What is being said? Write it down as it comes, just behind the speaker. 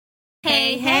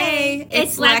Hey,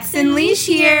 it's Lex and Leash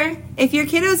here. If your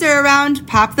kiddos are around,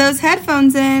 pop those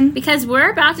headphones in. Because we're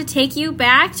about to take you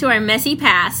back to our messy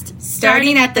past.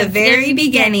 Starting at the very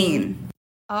beginning.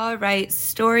 All right,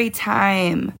 story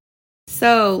time.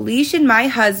 So, Leash and my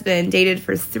husband dated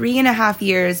for 3.5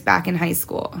 years back in high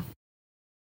school.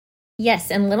 Yes,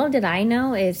 and little did I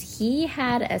know is he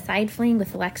had a side fling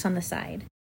with Lex on the side.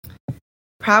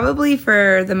 Probably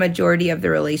for the majority of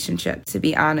the relationship, to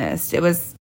be honest. It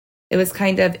was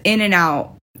kind of in and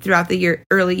out throughout the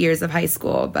early years of high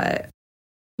school, but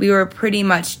we were pretty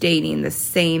much dating the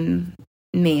same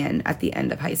man at the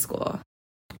end of high school.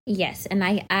 Yes, and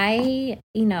I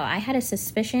had a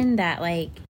suspicion that,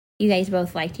 you guys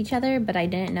both liked each other, but I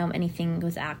didn't know anything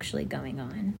was actually going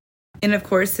on. And of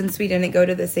course, since we didn't go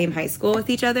to the same high school with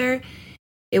each other,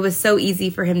 it was so easy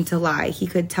for him to lie. He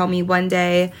could tell me one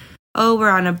day, oh, we're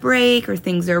on a break, or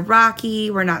things are rocky,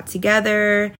 we're not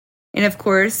together. And of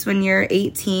course, when you're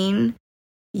 18,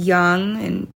 young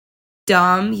and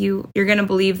dumb, you're going to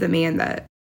believe the man that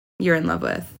you're in love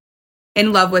with.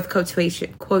 In love with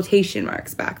quotation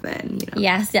marks back then. You know?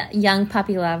 Yes, young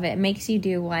puppy love. It makes you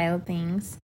do wild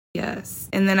things. Yes.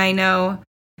 And then I know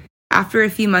after a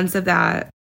few months of that,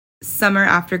 summer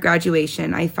after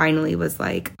graduation, I finally was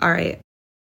like, all right,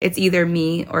 it's either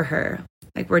me or her.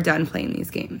 We're done playing these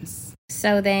games.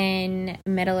 So then,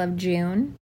 middle of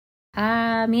June,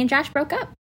 me and Josh broke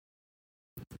up.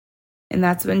 And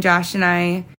that's when Josh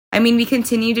and we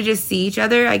continued to just see each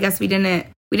other. I guess we didn't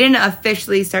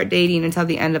officially start dating until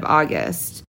the end of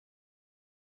August.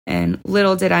 And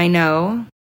little did I know,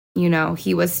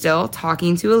 he was still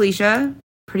talking to Alicia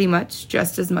pretty much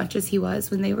just as much as he was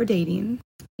when they were dating.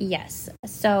 Yes.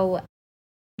 So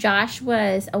Josh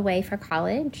was away for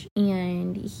college,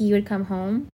 and he would come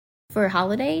home for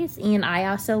holidays, and I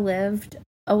also lived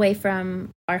away from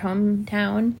our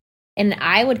hometown, and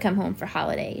I would come home for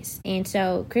holidays. And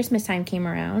so Christmas time came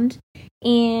around,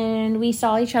 and we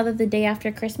saw each other the day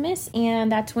after Christmas,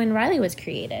 and that's when Riley was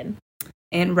created.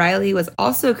 And Riley was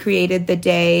also created the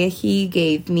day he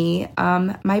gave me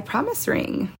my promise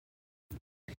ring.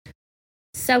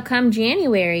 So come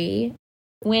January,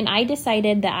 when I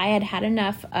decided that I had had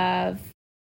enough of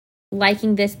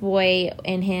liking this boy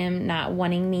and him not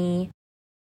wanting me,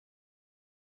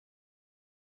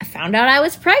 I found out I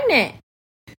was pregnant.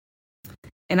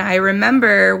 And I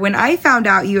remember when I found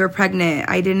out you were pregnant,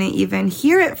 I didn't even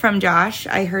hear it from Josh.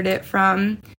 I heard it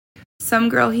from some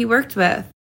girl he worked with.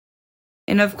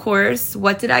 And of course,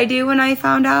 what did I do when I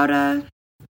found out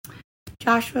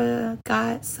Joshua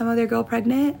got some other girl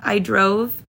pregnant? I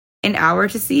drove an hour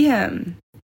to see him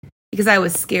because I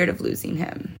was scared of losing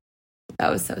him. That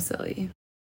was so silly.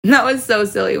 That was so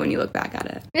silly when you look back at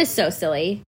it. It's so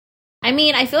silly.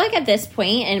 I feel like at this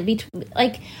point, and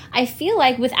I feel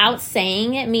like without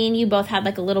saying it, me and you both had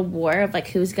a little war of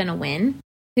who's gonna win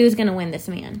this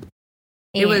man.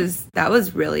 That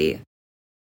was really,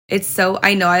 it's so,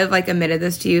 I know I've admitted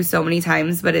this to you so many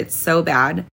times, but it's so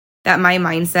bad that my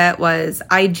mindset was,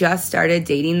 I just started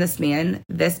dating this man.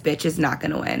 This bitch is not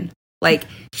gonna win.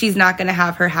 She's not gonna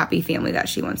have her happy family that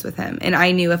she wants with him. And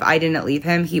I knew if I didn't leave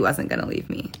him, he wasn't gonna leave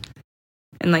me.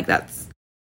 And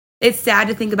it's sad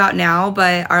to think about now,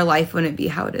 but our life wouldn't be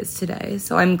how it is today.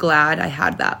 So I'm glad I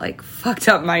had that fucked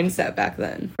up mindset back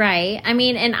then. Right. I'm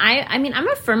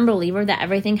a firm believer that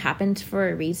everything happens for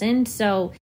a reason.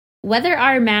 So whether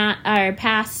our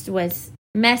past was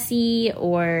messy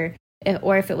or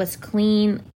if it was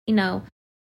clean,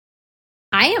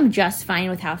 I am just fine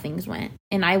with how things went.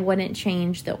 And I wouldn't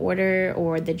change the order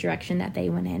or the direction that they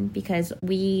went in because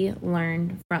we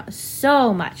learned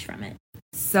so much from it.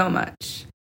 So much.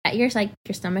 Your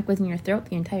stomach was in your throat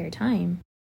the entire time.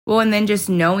 Well, and then just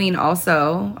knowing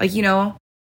also,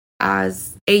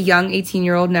 as a young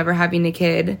 18-year-old never having a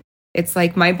kid, it's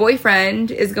my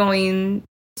boyfriend is going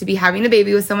to be having a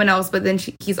baby with someone else, but then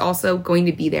he's also going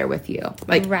to be there with you.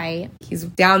 Right. He's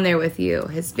down there with you.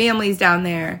 His family's down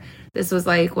there. This was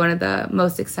one of the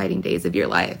most exciting days of your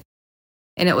life.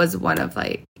 And it was one of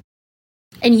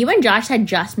And you and Josh had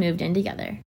just moved in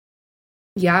together.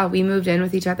 Yeah, we moved in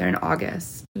with each other in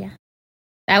August. Yeah.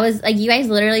 That was, you guys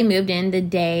literally moved in the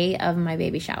day of my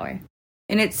baby shower.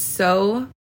 And it's so...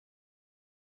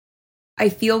 I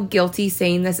feel guilty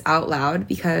saying this out loud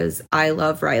because I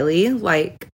love Riley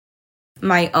like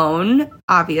my own,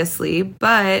 obviously.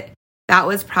 But that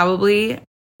was probably,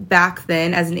 back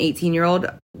then, as an 18-year-old,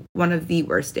 one of the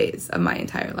worst days of my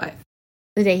entire life.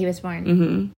 The day he was born.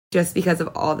 Mm-hmm. Just because of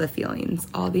all the feelings,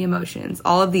 all the emotions,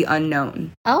 all of the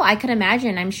unknown. Oh, I could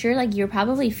imagine. I'm sure, you're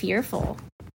probably fearful.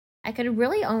 I could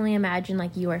really only imagine,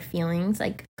 your feelings,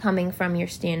 coming from your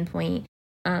standpoint.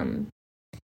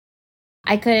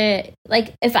 I could,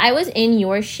 like, if I was in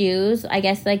your shoes, I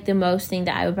guess, like, the most thing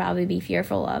that I would probably be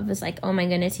fearful of is, like, oh my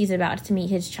goodness, he's about to meet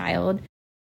his child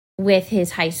with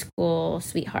his high school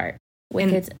sweetheart,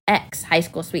 with his ex-high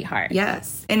school sweetheart.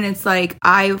 Yes. And it's like,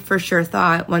 I for sure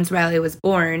thought once Riley was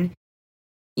born,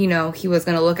 you know, he was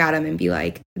going to look at him and be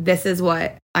like, this is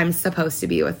what I'm supposed to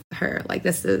be with her. Like,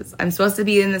 I'm supposed to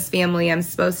be in this family. I'm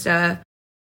supposed to,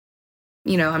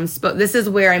 you know, this is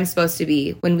where I'm supposed to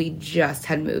be when we just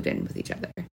had moved in with each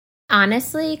other.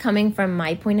 Honestly, coming from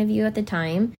my point of view at the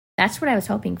time, that's what I was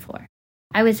hoping for.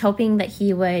 I was hoping that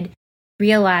he would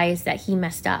realize that he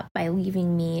messed up by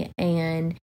leaving me,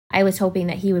 and I was hoping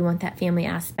that he would want that family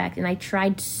aspect, and I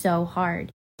tried so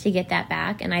hard to get that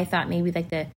back, and I thought maybe, like,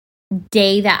 the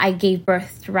day that I gave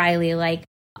birth to Riley, like,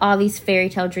 all these fairy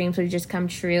tale dreams would just come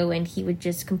true, and he would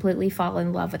just completely fall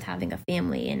in love with having a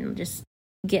family and just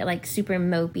get, like, super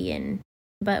mopey.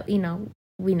 But, you know,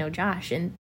 we know Josh,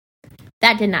 and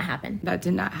that did not happen. That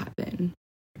did not happen.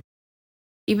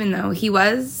 Even though he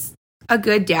was a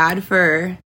good dad,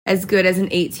 for as good as an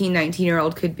 18,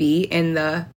 19-year-old could be in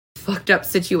the fucked up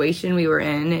situation we were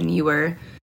in, and you were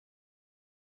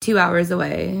 2 hours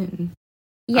away. And,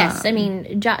 yes, I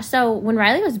mean, so when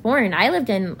Riley was born, I lived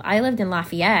in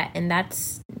Lafayette, and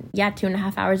that's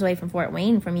 2.5 hours away from Fort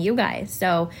Wayne from you guys.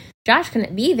 So Josh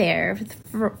couldn't be there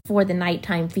for the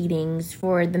nighttime feedings,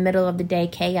 for the middle of the day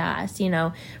chaos, you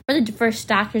know, for the first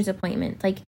doctor's appointment.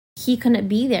 Like, he couldn't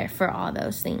be there for all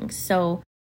those things. So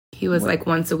he was like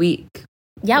once a week.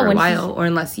 Yeah, for a while, or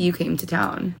unless you came to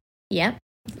town. Yep.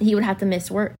 He would have to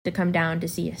miss work to come down to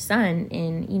see his son,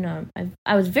 and, you know,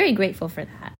 I was very grateful for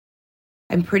that.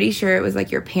 I'm pretty sure it was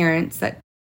like your parents that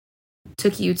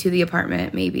took you to the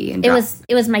apartment, maybe. And it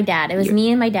was my dad. It was me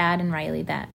and my dad and Riley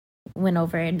that went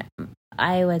over, and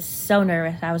I was so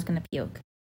nervous I was going to puke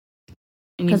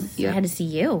because I had to see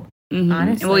you. Mm-hmm.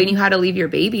 Honestly, well, and you had to leave your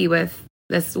baby with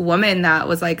this woman that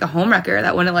was like a homewrecker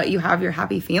that wouldn't let you have your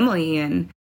happy family, and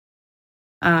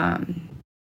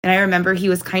I remember he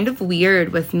was kind of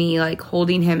weird with me, like,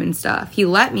 holding him and stuff. He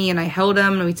let me, and I held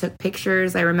him, and we took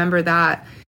pictures. I remember that.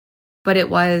 But it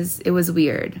was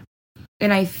weird.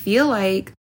 And I feel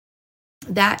like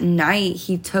that night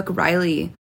he took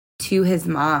Riley to his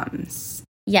mom's.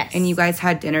 Yes. And you guys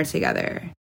had dinner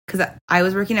together. Because I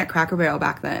was working at Cracker Barrel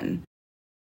back then.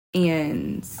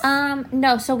 And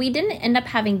no, so we didn't end up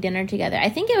having dinner together. I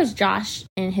think it was Josh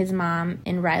and his mom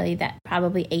and Riley that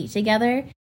probably ate together.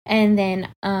 And then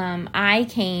I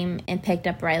came and picked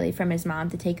up Riley from his mom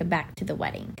to take him back to the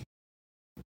wedding.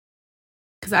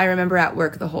 Because I remember at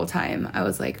work the whole time, I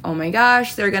was like, oh my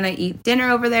gosh, they're going to eat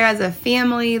dinner over there as a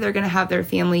family. They're going to have their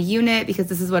family unit, because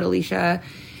this is what Alicia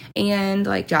and,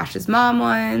 like, Josh's mom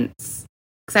wants.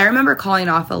 Because I remember calling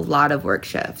off a lot of work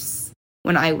shifts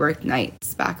when I worked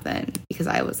nights back then, because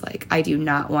I was like, I do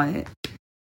not want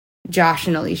Josh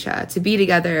and Alicia to be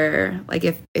together. Like,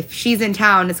 if she's in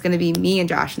town, it's going to be me and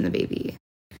Josh and the baby.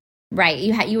 Right.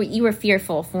 You were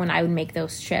fearful for when I would make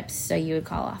those trips, so you would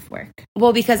call off work.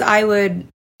 Well, because I would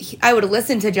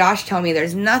listen to Josh tell me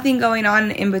there's nothing going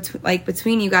on in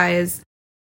between you guys,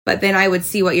 but then I would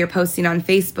see what you're posting on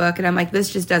Facebook, and I'm like,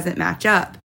 this just doesn't match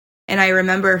up. And I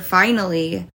remember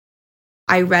finally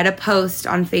I read a post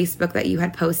on Facebook that you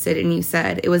had posted, and you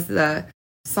said it was the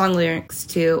song lyrics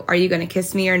to "Are you gonna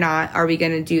kiss me or not? Are we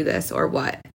gonna do this or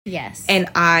what?" Yes. And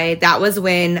that was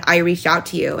when I reached out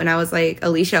to you, and I was like,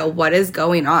 Alicia, what is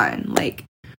going on? Like,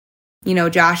 you know,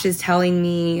 Josh is telling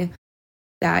me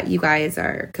that you guys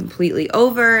are completely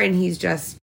over, and he's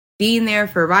just being there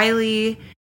for Riley.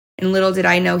 And little did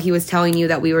I know he was telling you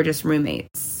that we were just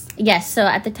roommates. Yes. So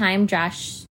at the time,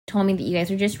 Josh told me that you guys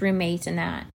were just roommates, and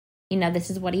that, you know, this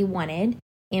is what he wanted,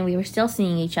 and we were still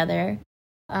seeing each other.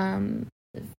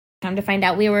 Come to find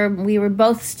out, we were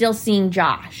both still seeing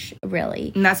Josh,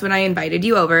 really. And that's when I invited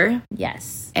you over.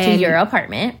 Yes. To your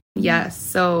apartment. Yes.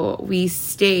 So we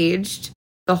staged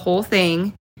the whole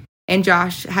thing, and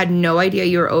Josh had no idea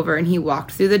you were over, and he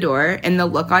walked through the door, and the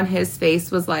look on his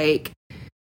face was like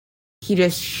he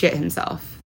just shit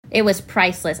himself. It was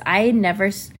priceless. I never,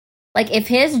 like, if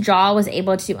his jaw was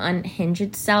able to unhinge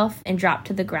itself and drop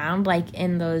to the ground, like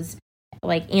in those,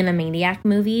 like, Animaniac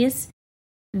movies,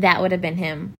 that would have been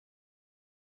him.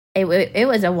 It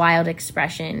was a wild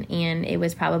expression, and it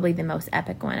was probably the most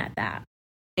epic one at that.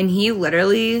 And he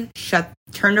literally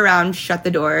turned around, shut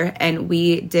the door, and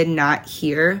we did not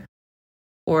hear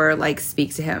or, like,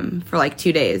 speak to him for, like,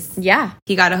 2 days. Yeah.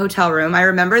 He got a hotel room. I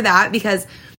remember that because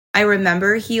I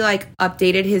remember he, like,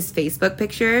 updated his Facebook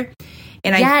picture.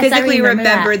 And I physically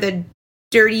remember the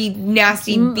dirty,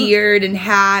 nasty beard and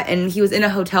hat, and he was in a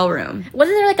hotel room.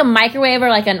 Wasn't there like a microwave or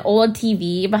like an old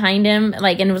TV behind him?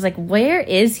 Like, and it was like, where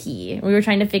is he? We were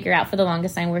trying to figure out for the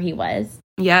longest time where he was.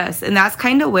 Yes, and that's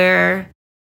kind of where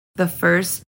the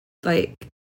first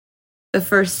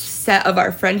set of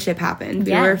our friendship happened.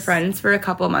 We were friends for a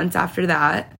couple months after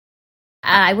that.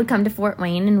 I would come to Fort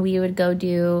Wayne and we would go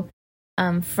do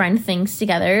friend things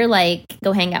together, like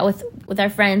go hang out with our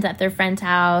friends at their friend's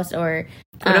house or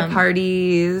go to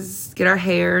parties, get our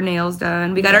hair, nails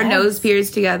done. We got our nose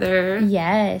pierced together.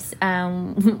 Yes.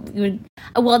 That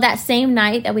same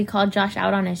night that we called Josh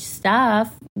out on his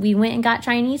stuff, we went and got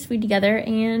Chinese food together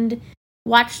and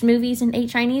watched movies and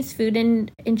ate Chinese food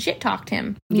and shit talked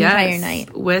him the entire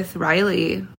night. With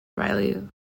Riley. I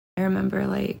remember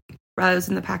Riley was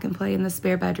in the pack and play in the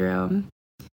spare bedroom.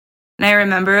 And I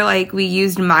remember, we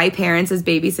used my parents as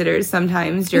babysitters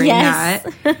sometimes during that.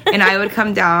 And I would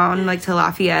come down, to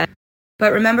Lafayette.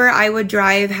 But remember, I would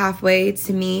drive halfway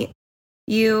to meet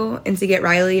you and to get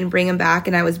Riley and bring him back.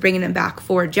 And I was bringing him back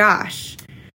for Josh.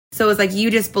 So it was you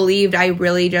just believed I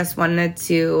really just wanted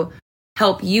to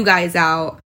help you guys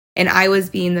out. And I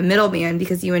was being the middleman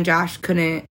because you and Josh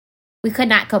couldn't. We could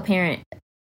not co-parent.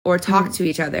 Or talk to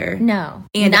each other. No.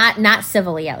 And not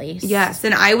civilly, at least. Yes.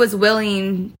 And I was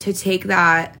willing to take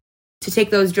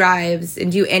those drives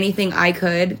and do anything I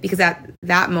could, because at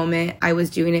that moment I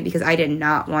was doing it because I did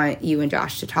not want you and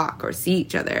Josh to talk or see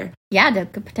each other. Yeah, to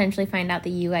potentially find out that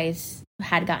you guys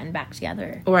had gotten back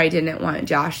together. Or I didn't want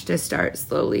Josh to start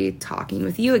slowly talking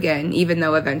with you again, even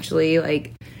though eventually,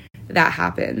 that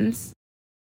happens.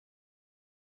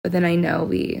 But then I know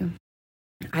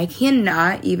I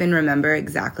cannot even remember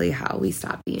exactly how we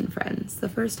stopped being friends the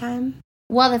first time.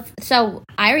 Well, so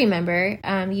I remember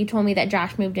you told me that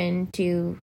Josh moved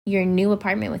into your new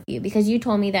apartment with you because you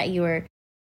told me that you were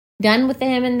done with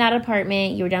him in that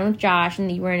apartment, you were done with Josh,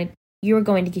 and you were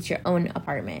going to get your own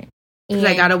apartment. Because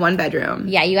I got a 1-bedroom.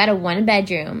 Yeah, you got a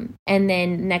 1-bedroom. And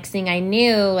then next thing I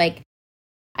knew,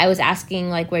 I was asking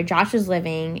where Josh was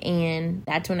living, and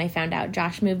that's when I found out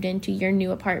Josh moved into your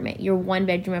new apartment, your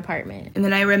 1-bedroom apartment. And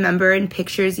then I remember in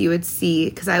pictures you would see,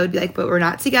 because I would be but we're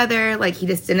not together. He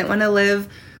just didn't want to live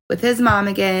with his mom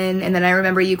again. And then I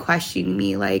remember you questioning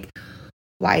me,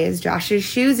 why is Josh's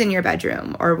shoes in your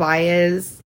bedroom? Or why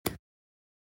is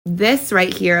this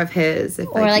right here of his?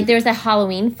 Or there was a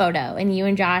Halloween photo, and you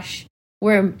and Josh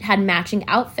had matching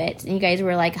outfits, and you guys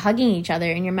were hugging each other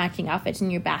in your matching outfits in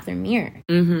your bathroom mirror.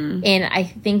 Mm-hmm. And I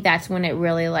think that's when it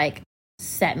really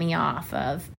set me off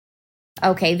of,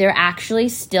 okay, they're actually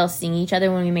still seeing each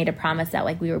other when we made a promise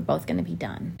that we were both going to be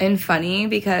done. And funny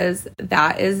because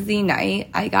that is the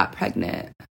night I got pregnant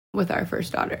with our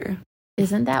first daughter.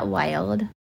 Isn't that wild?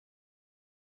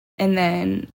 And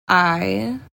then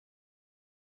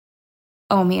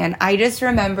oh man, I just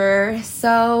remember.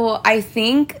 So I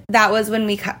think that was when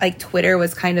we Twitter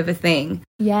was kind of a thing.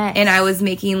 Yes. And I was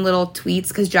making little tweets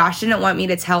because Josh didn't want me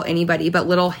to tell anybody, but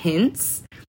little hints.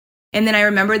 And then I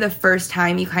remember the first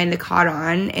time you kind of caught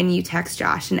on and you text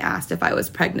Josh and asked if I was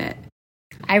pregnant.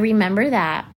 I remember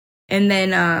that. And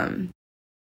then,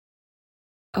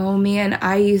 oh man,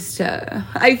 I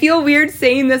feel weird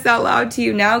saying this out loud to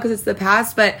you now because it's the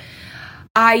past, but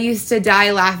I used to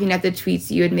die laughing at the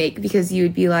tweets you would make because you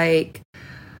would be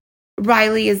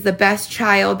Riley is the best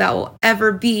child that will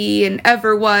ever be and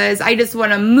ever was. I just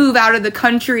want to move out of the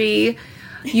country.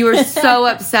 You were so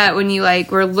upset when you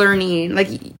were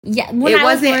learning. Yeah, when it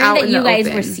wasn't out that in you guys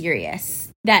open. Were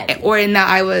serious. Or in that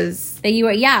I was you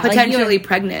were potentially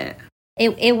pregnant.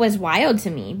 It was wild to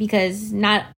me because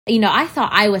I thought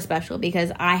I was special because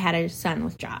I had a son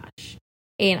with Josh.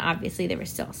 And obviously there was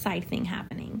still a side thing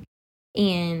happening.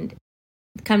 And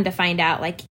come to find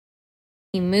out,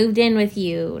 he moved in with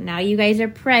you. Now you guys are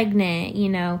pregnant.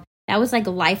 That was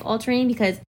life altering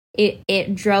because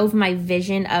it drove my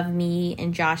vision of me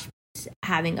and Josh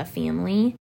having a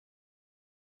family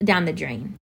down the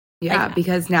drain. Yeah,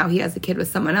 because now he has a kid with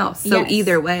someone else. So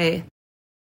either way,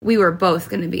 we were both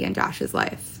going to be in Josh's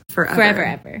life forever. Forever,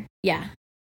 ever. Yeah.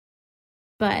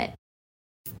 But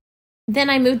then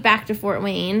I moved back to Fort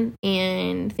Wayne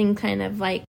and things kind of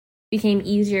became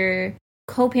easier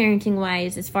co-parenting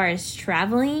wise as far as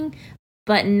traveling,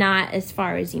 but not as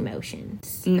far as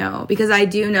emotions. No, because I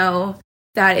do know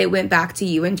that it went back to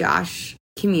you and Josh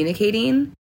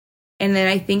communicating. And then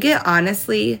I think it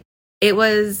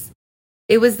was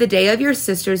the day of your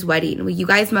sister's wedding. You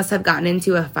guys must have gotten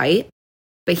into a fight,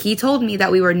 but he told me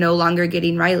that we were no longer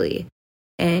getting Riley.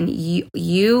 And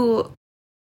you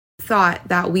thought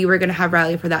that we were going to have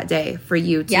Riley for that day for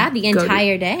you to the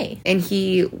entire day. And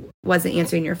he wasn't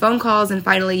answering your phone calls, and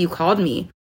finally you called me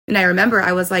And I remember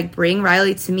I was like, bring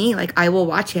Riley to me. Like, I will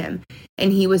watch him.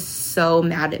 And he was so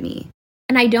mad at me.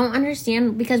 And I don't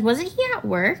understand, because wasn't he at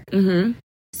work? Mm-hmm.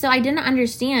 So I didn't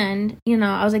understand,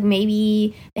 I was like,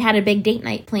 maybe they had a big date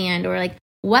night planned, or like,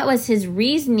 what was his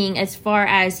reasoning as far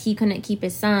as he couldn't keep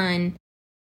his son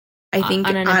I think,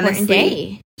 on an honestly, important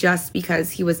day? Just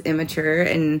because he was immature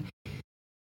and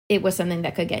it was something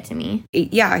that could get to me.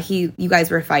 You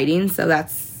guys were fighting, so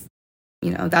that's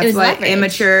what leverage.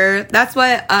 Immature. That's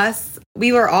what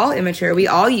we were all immature. We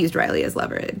all used Riley as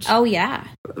leverage. Oh yeah.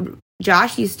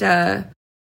 Josh used to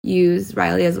use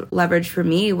Riley as leverage for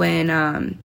me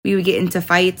when we would get into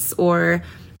fights, or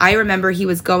I remember he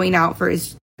was going out for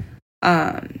his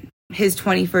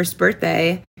 21st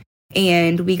birthday,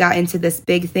 and we got into this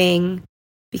big thing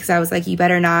because I was like, you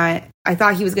better not. I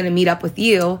thought he was going to meet up with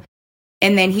you.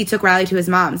 And then he took Riley to his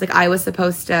mom's. Like, I was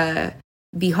supposed to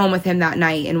be home with him that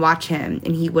night and watch him,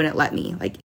 and he wouldn't let me.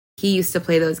 Like, he used to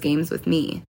play those games with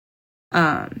me.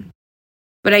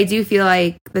 But I do feel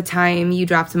like the time you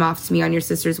dropped him off to me on your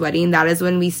sister's wedding, that is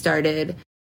when we started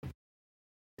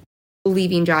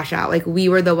leaving Josh out. Like, we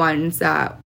were the ones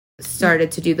that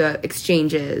started to do the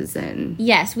exchanges. And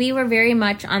yes, we were very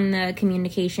much on the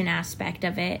communication aspect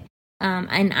of it.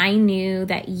 And I knew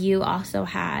that you also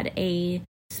had a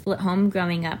split home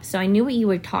growing up. So I knew what you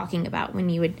were talking about when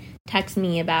you would text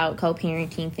me about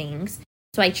co-parenting things.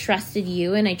 So I trusted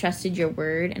you and I trusted your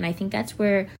word. And I think that's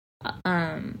where,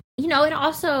 and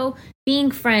also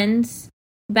being friends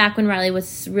back when Riley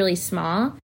was really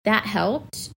small, that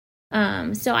helped.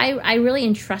 So I really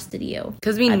entrusted you.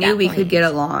 Because we knew we could get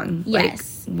along.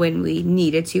 Yes. Like, when we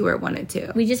needed to or wanted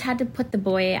to. We just had to put the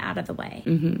boy out of the way.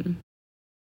 Mm-hmm.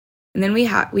 And then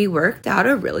we worked out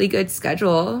a really good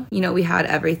schedule. We had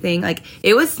everything. Like,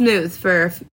 it was smooth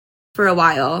for a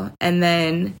while. And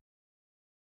then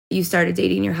you started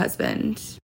dating your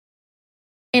husband.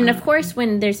 And of course,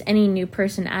 when there's any new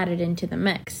person added into the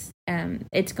mix,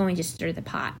 it's going to stir the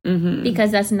pot. Mm-hmm.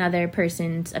 Because that's another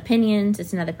person's opinions.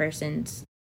 It's another person's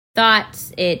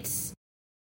thoughts. It's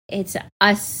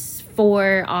us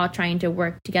four all trying to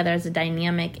work together as a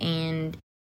dynamic. And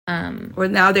or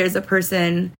now there's a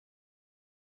person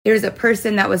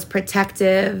that was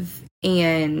protective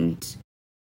and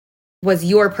was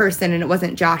your person, and it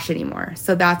wasn't Josh anymore.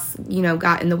 So that's,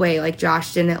 got in the way. Like,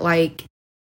 Josh didn't like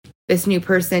this new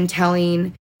person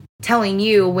telling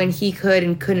you when he could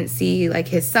and couldn't see, like,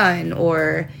 his son,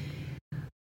 or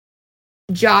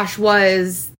Josh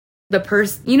was the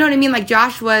person, you know what I mean? Like,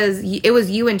 it was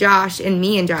you and Josh and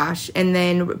me and Josh. And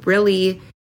then really,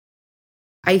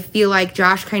 I feel like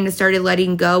Josh kind of started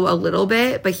letting go a little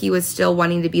bit, but he was still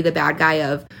wanting to be the bad guy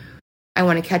of, I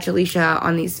want to catch Alicia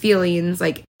on these feelings.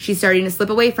 Like, she's starting to slip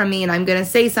away from me and I'm going to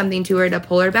say something to her to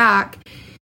pull her back.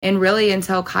 And really,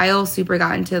 until Kyle super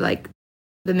got into, like,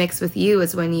 the mix with you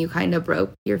is when you kind of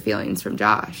broke your feelings from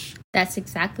Josh. That's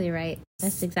exactly right.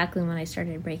 That's exactly when I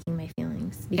started breaking my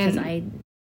feelings. Because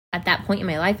at that point in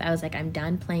my life, I was like, I'm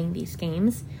done playing these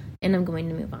games and I'm going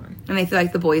to move on. And I feel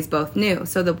like the boys both knew.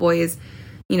 So the boys,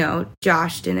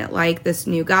 Josh didn't like this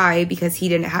new guy because he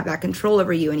didn't have that control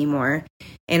over you anymore.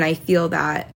 And I feel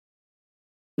that,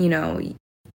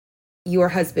 your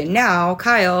husband now,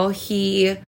 Kyle,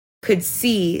 he could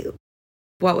see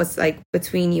what was, like,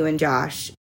 between you and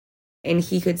Josh. And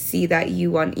he could see that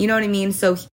you want, you know what I mean?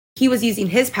 So he was using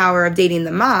his power of dating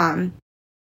the mom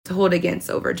to hold against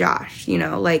over Josh,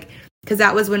 because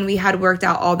that was when we had worked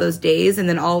out all those days. And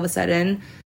then all of a sudden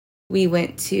we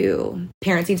went to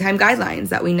parenting time guidelines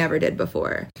that we never did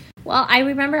before. Well, I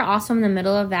remember also in the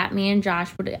middle of that, me and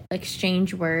Josh would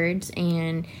exchange words,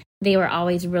 and they were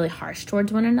always really harsh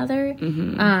towards one another.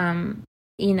 Mm-hmm.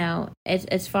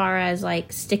 As far as,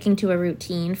 like, sticking to a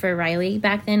routine for Riley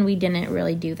back then, we didn't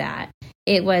really do that.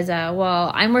 It was,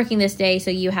 well, I'm working this day,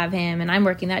 so you have him, and I'm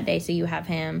working that day, so you have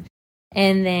him.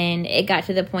 And then it got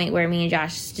to the point where me and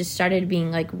Josh just started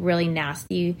being, like, really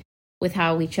nasty with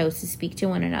how we chose to speak to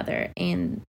one another.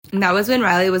 And that was when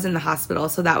Riley was in the hospital,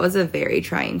 so that was a very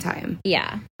trying time.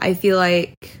 Yeah. I feel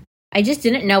like I just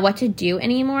didn't know what to do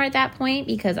anymore at that point,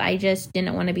 because I just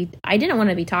didn't want to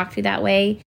be talked to that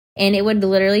way. And it would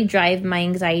literally drive my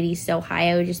anxiety so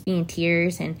high. I would just be in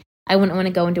tears, and I wouldn't want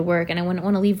to go into work, and I wouldn't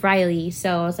want to leave Riley.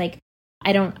 So I was like,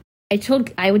 I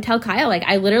would tell Kyle, like,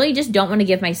 I literally just don't want to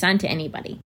give my son to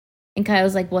anybody. And Kyle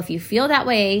was like, well, if you feel that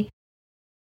way,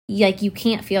 like, you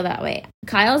can't feel that way.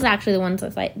 Kyle's actually the one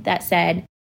that said,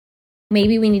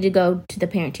 maybe we need to go to the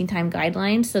parenting time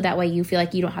guidelines, so that way you feel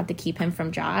like you don't have to keep him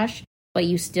from Josh, but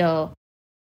you still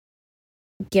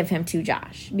give him to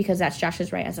Josh, because that's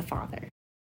Josh's right as a father.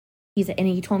 And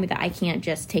he told me that I can't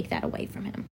just take that away from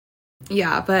him.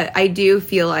 Yeah, but I do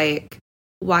feel like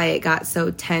why it got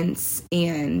so tense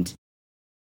and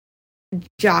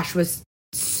Josh was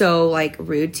so like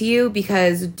rude to you,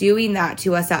 because doing that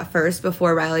to us at first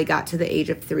before Riley got to the age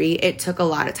of 3, it took a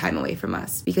lot of time away from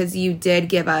us, because you did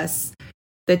give us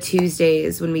the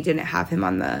Tuesdays when we didn't have him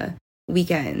on the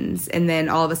weekends, and then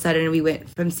all of a sudden we went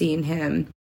from seeing him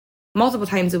multiple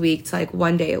times a week to like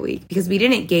 1 day a week, because we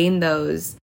didn't gain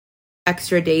those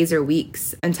extra days or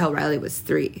weeks until Riley was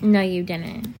 3. No, you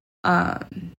didn't.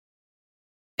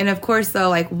 And of course, though,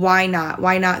 like, why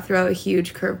not throw a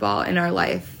huge curveball in our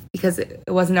life, because it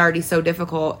wasn't already so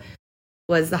difficult,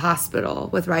 was the hospital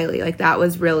with Riley. Like, that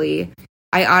was really,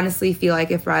 I honestly feel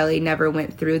like if Riley never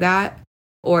went through that,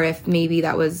 or if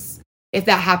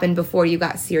that happened before you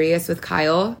got serious with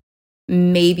Kyle,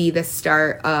 maybe the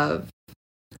start of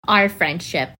our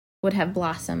friendship would have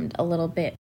blossomed a little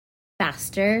bit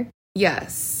faster.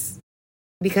 Yes.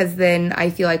 Because then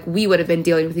I feel like we would have been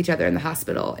dealing with each other in the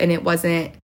hospital, and it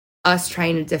wasn't us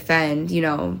trying to defend,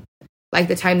 like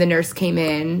the time the nurse came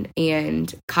in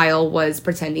and Kyle was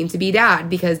pretending to be dad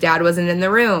because dad wasn't in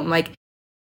the room. Like,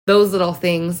 those little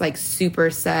things like super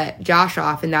set Josh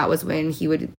off, and that was when he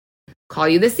would call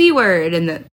you the C word,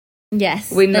 and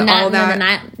yes, when the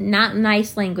not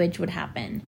nice language would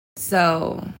happen.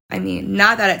 So, I mean,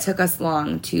 not that it took us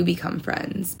long to become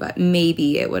friends, but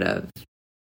maybe we would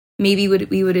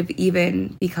have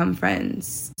even become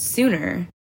friends sooner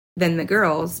than the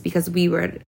girls, because we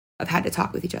would have had to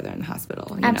talk with each other in the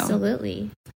hospital. Absolutely.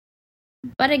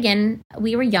 But again,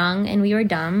 we were young and we were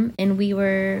dumb, and we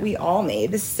all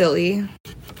made silly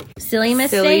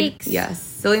mistakes.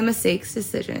 Silly mistakes,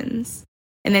 decisions.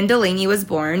 And then Delaney was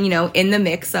born, in the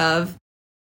mix of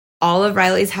all of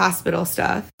Riley's hospital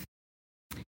stuff.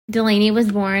 Delaney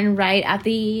was born right at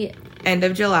the end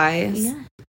of July. Yeah.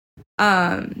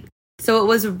 So it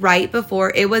was right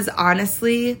before, it was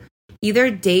honestly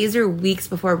either days or weeks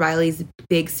before Riley's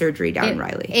big surgery down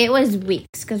Riley. It was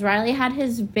weeks, because Riley had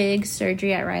his big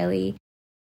surgery at Riley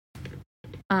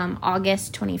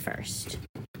August 21st.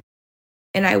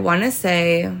 And I want to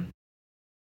say,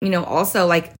 also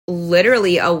like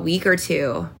literally a week or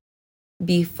two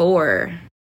before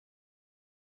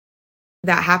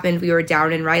that happened, we were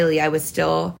down in Riley.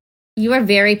 You were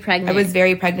very pregnant. I was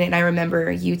very pregnant, and I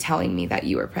remember you telling me that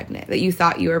you were pregnant, that you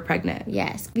thought you were pregnant.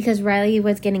 Yes, because Riley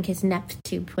was getting his Nep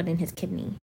tube put in his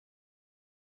kidney.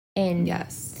 And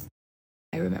yes,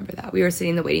 I remember that. We were sitting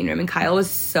in the waiting room, and Kyle was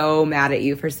so mad at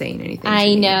you for saying anything.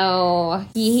 I know.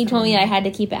 He told me I had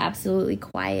to keep it absolutely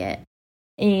quiet.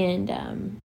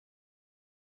 And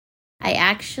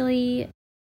I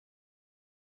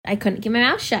couldn't keep my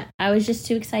mouth shut. I was just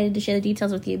too excited to share the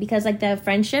details with you, because like the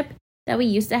friendship that we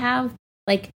used to have,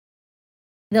 like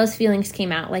those feelings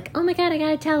came out, like, oh my God, I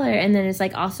gotta tell her. And then it's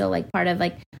like also like part of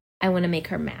like, I want to make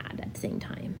her mad at the same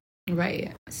time.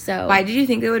 Right. So why did you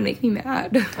think it would make me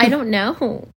mad? I don't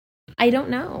know.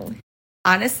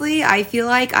 Honestly, I feel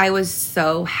like I was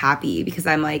so happy, because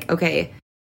I'm like, okay,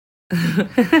 we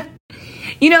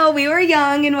were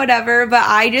young and whatever, but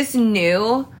I just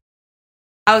knew,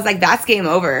 I was like, that's game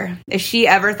over. If she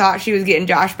ever thought she was getting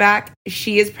Josh back,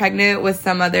 she is pregnant with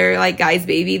some other like guy's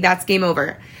baby, that's game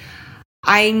over.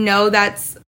 I know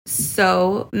that's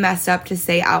so messed up to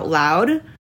say out loud,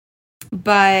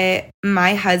 but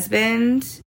my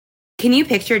husband, can you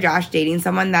picture Josh dating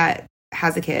someone that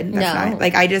has a kid? That's no. Not,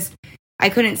 like, I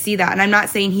couldn't see that. And I'm not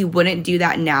saying he wouldn't do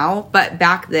that now, but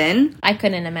back then, I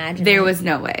couldn't imagine. There was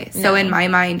no way. No. So in my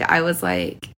mind, I was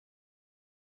like,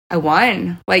 I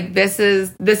won. Like, this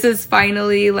is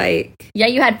finally like... Yeah,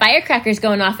 you had firecrackers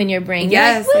going off in your brain.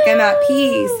 Yes, like I'm at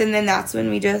peace. And then that's when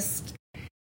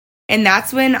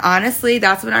honestly,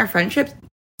 that's when our friendship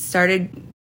started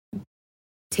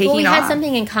taking off. We had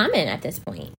something in common at this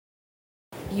point.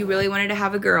 You really wanted to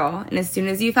have a girl. And as soon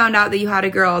as you found out that you had a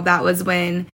girl, that was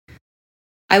when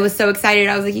I was so excited.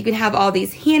 I was like, you can have all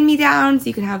these hand-me-downs.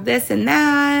 You can have this and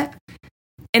that.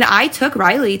 And I took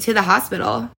Riley to the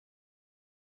hospital.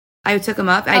 I took him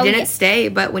up. I didn't stay,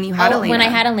 but when you had Elena. When I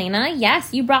had Elena,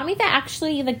 yes. You brought me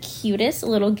the cutest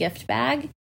little gift bag.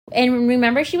 And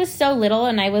remember, she was so little,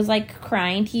 and I was, like,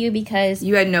 crying to you because...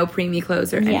 You had no preemie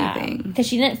clothes or anything. because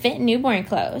she didn't fit newborn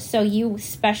clothes. So you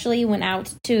specially went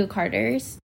out to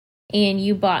Carter's, and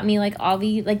you bought me, like, all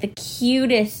the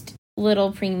cutest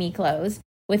little preemie clothes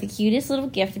with the cutest little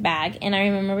gift bag. And I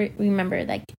remember,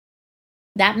 like,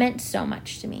 that meant so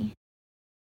much to me.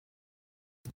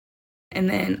 And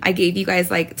then I gave you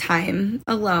guys, like, time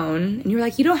alone. And you were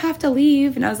like, you don't have to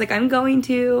leave. And I was like, I'm going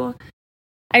to.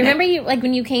 I remember you, like,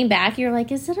 when you came back, you were like,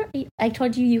 I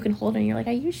told you can hold her. And you're like,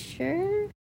 are you sure?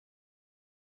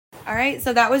 All right.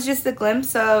 So that was just a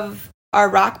glimpse of our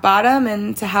rock bottom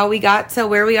and to how we got to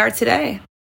where we are today.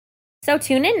 So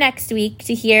tune in next week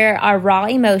to hear our raw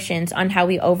emotions on how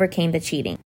we overcame the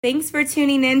cheating. Thanks for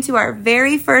tuning in to our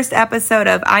very first episode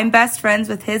of I'm Best Friends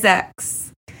with His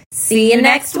Ex. See you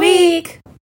next week.